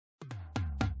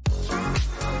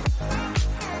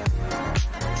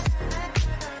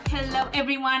Hello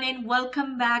everyone and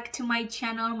welcome back to my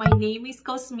channel. My name is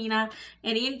Cosmina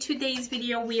and in today's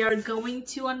video we are going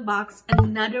to unbox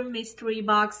another mystery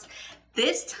box.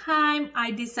 This time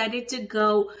I decided to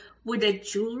go with a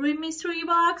jewelry mystery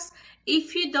box.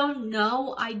 If you don't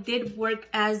know, I did work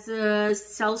as a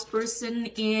salesperson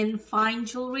in fine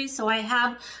jewelry, so I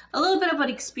have a little bit of an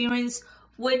experience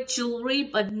with jewelry,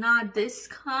 but not this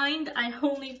kind. I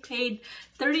only paid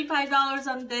 $35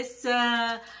 on this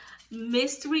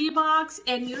mystery box,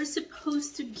 and you're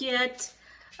supposed to get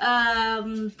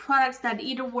products that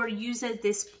either were used as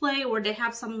display or they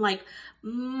have some like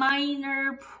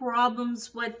minor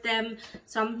problems with them.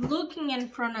 So I'm looking in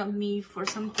front of me for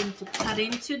something to cut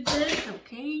into this.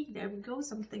 Okay, there we go,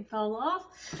 something fell off,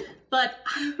 but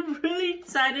I'm really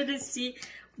excited to see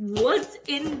what's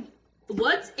in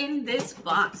this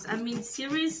box. I mean,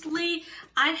 seriously,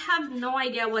 I have no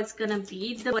idea what's gonna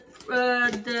be.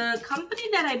 The company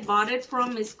that I bought it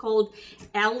from is called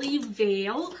Ellie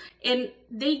Vail, and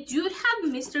they do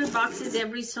have mystery boxes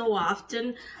every so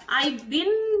often. I've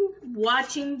been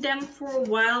watching them for a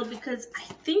while because I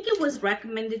think it was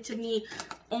recommended to me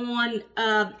on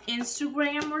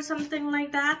Instagram or something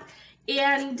like that,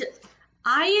 and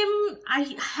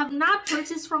I have not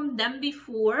purchased from them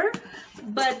before,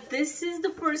 but this is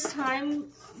the first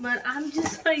time. But I'm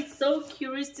just like so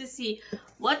curious to see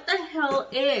what the hell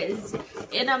is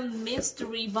in a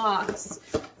mystery box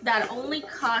that only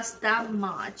costs that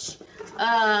much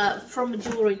from a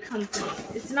jewelry company.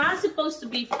 It's not supposed to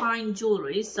be fine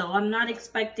jewelry, so I'm not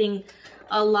expecting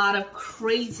a lot of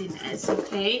craziness.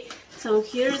 Okay, so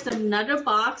here's another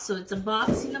box. So it's a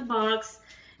box in a box.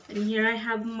 And here I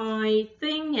have my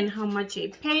thing and how much I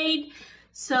paid.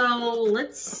 So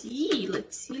let's see.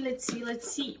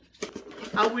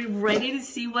 Are we ready to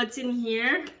see what's in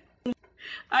here?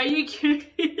 Are you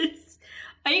curious?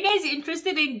 Are you guys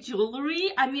interested in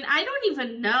jewelry? I mean, I don't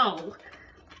even know.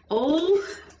 Oh,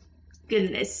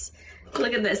 goodness.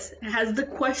 Look at this. It has the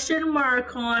question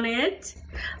mark on it.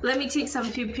 Let me take some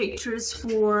few pictures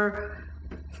for...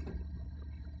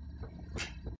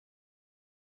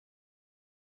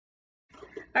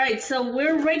 All right, so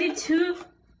we're ready to,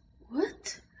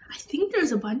 what? I think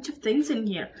there's a bunch of things in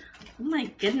here. Oh my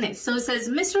goodness. So it says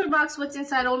mystery box, what's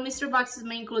inside? All mystery boxes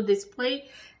may include display,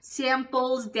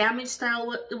 samples, damaged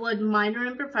style with minor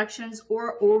imperfections,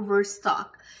 or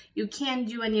overstock. You can't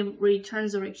do any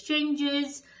returns or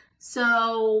exchanges.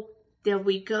 So there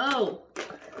we go.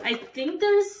 I think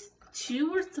there's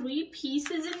 2 or 3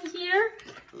 pieces in here.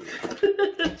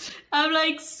 I'm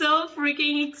like so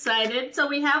freaking excited. So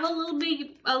we have a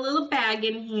little bag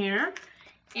in here,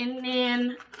 and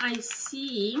then I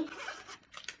see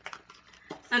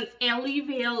an Ellie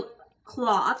Vail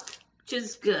cloth, which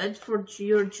is good for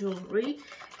your jewelry,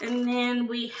 and then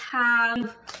we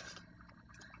have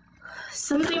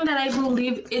something that I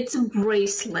believe it's a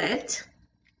bracelet.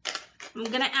 I'm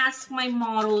gonna ask my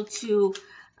model to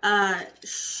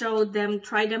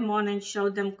try them on and show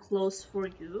them close for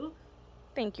you.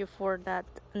 Thank you for that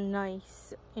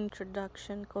nice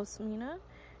introduction, Cosmina.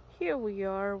 Here we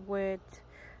are with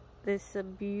this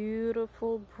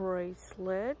beautiful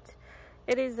bracelet.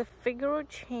 It is a figure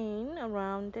chain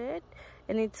around it,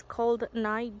 and it's called an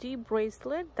ID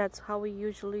bracelet. That's how we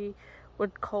usually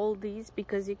would call these,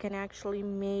 because you can actually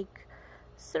make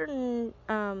certain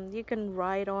you can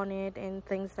write on it and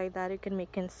things like that. You can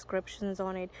make inscriptions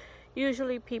on it.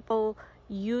 Usually people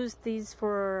use these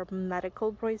for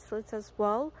medical bracelets as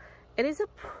well. It is a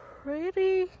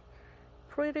pretty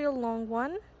long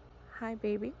one. Hi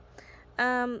baby.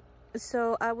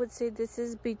 So I would say this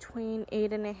is between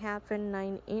 8.5 and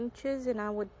 9 inches, and I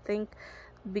would think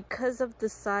because of the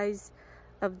size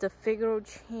of the figure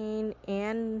chain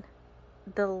and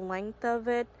the length of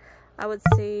it, I would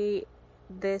say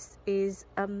this is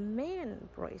a man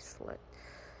bracelet.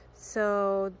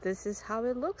 So this is how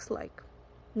it looks like.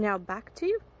 Now back to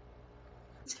you.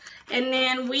 And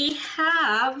then we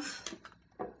have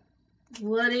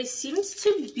what it seems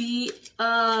to be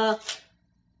a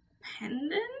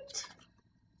pendant.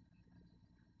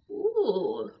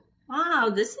 Ooh, wow,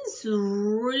 this is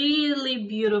really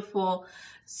beautiful.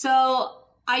 So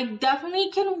I definitely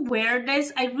can wear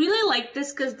this. I really like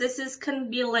this because this can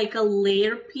be like a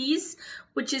layer piece,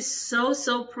 which is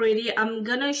so pretty. I'm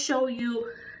gonna show you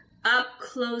up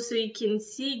close so you can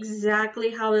see exactly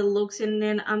how it looks, and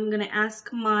then I'm gonna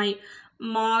ask my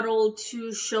model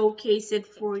to showcase it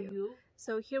for you.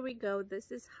 So here we go.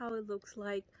 This is how it looks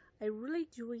like. I really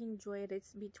do enjoy it.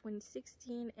 It's between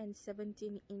 16 and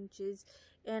 17 inches,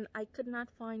 and I could not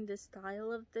find the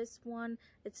style of this one.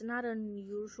 It's not an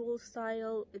unusual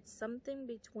style. It's something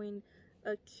between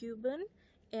a Cuban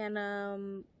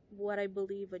and what I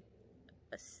believe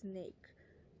a snake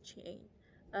chain,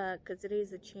 because it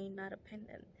is a chain, not a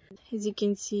pendant. As you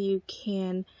can see, you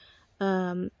can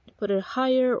put it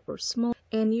higher or small,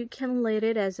 and you can light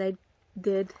it as I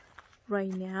did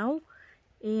right now,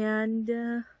 and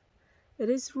it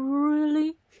is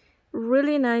really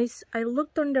nice. I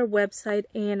looked on their website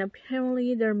and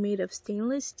apparently they're made of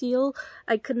stainless steel.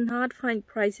 I could not find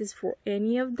prices for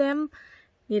any of them,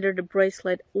 neither the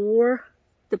bracelet or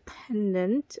the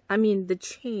pendant. I mean the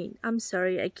chain. I'm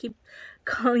sorry, I keep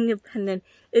calling it pendant.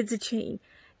 It's a chain.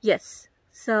 Yes.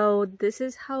 So this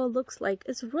is how it looks like.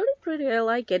 It's really pretty. I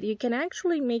like it. You can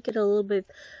actually make it a little bit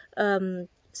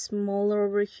smaller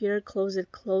over here, close it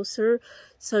closer,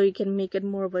 so you can make it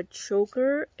more of a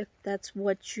choker if that's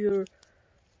what you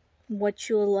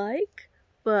like.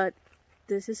 But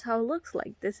this is how it looks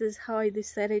like. This is how I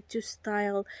decided to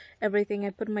style everything. I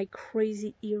put my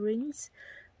crazy earrings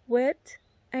with,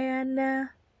 and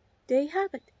there you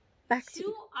have it. Back to you.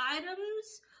 2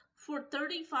 items for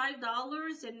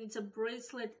 $35, and it's a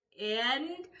bracelet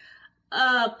and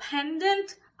a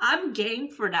pendant. I'm game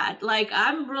for that. Like,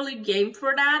 I'm really game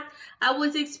for that. I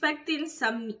was expecting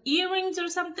some earrings or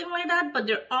something like that, but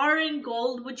they are in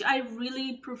gold, which I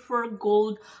really prefer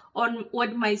gold on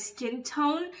with my skin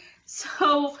tone.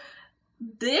 So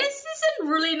this is a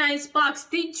really nice box.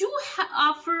 They do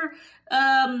offer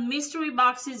mystery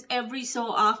boxes every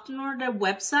so often on their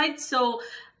website, so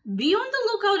be on the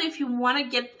lookout if you want to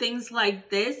get things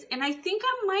like this. And I think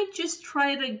I might just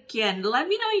try it again. Let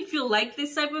me know if you like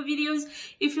this type of videos,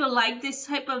 if you like this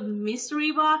type of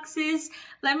mystery boxes.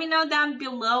 Let me know down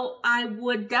below. I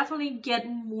would definitely get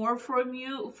more from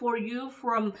you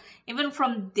from even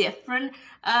from different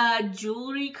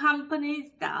jewelry companies.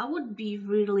 That would be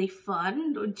really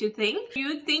fun, don't you think?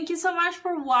 Thank you so much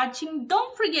for watching.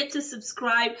 Don't forget to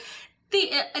subscribe.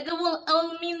 It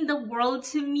will mean the world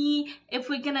to me if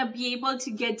we're gonna be able to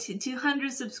get to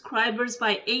 200 subscribers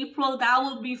by April. That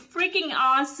will be freaking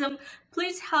awesome.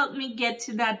 Please help me get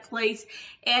to that place.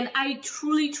 And I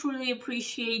truly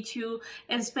appreciate you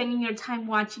and spending your time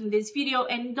watching this video.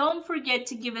 And don't forget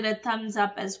to give it a thumbs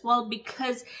up as well,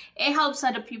 because it helps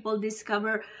other people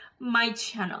discover my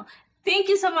channel. Thank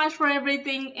you so much for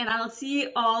everything, and I'll see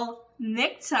you all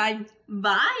next time.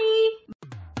 Bye!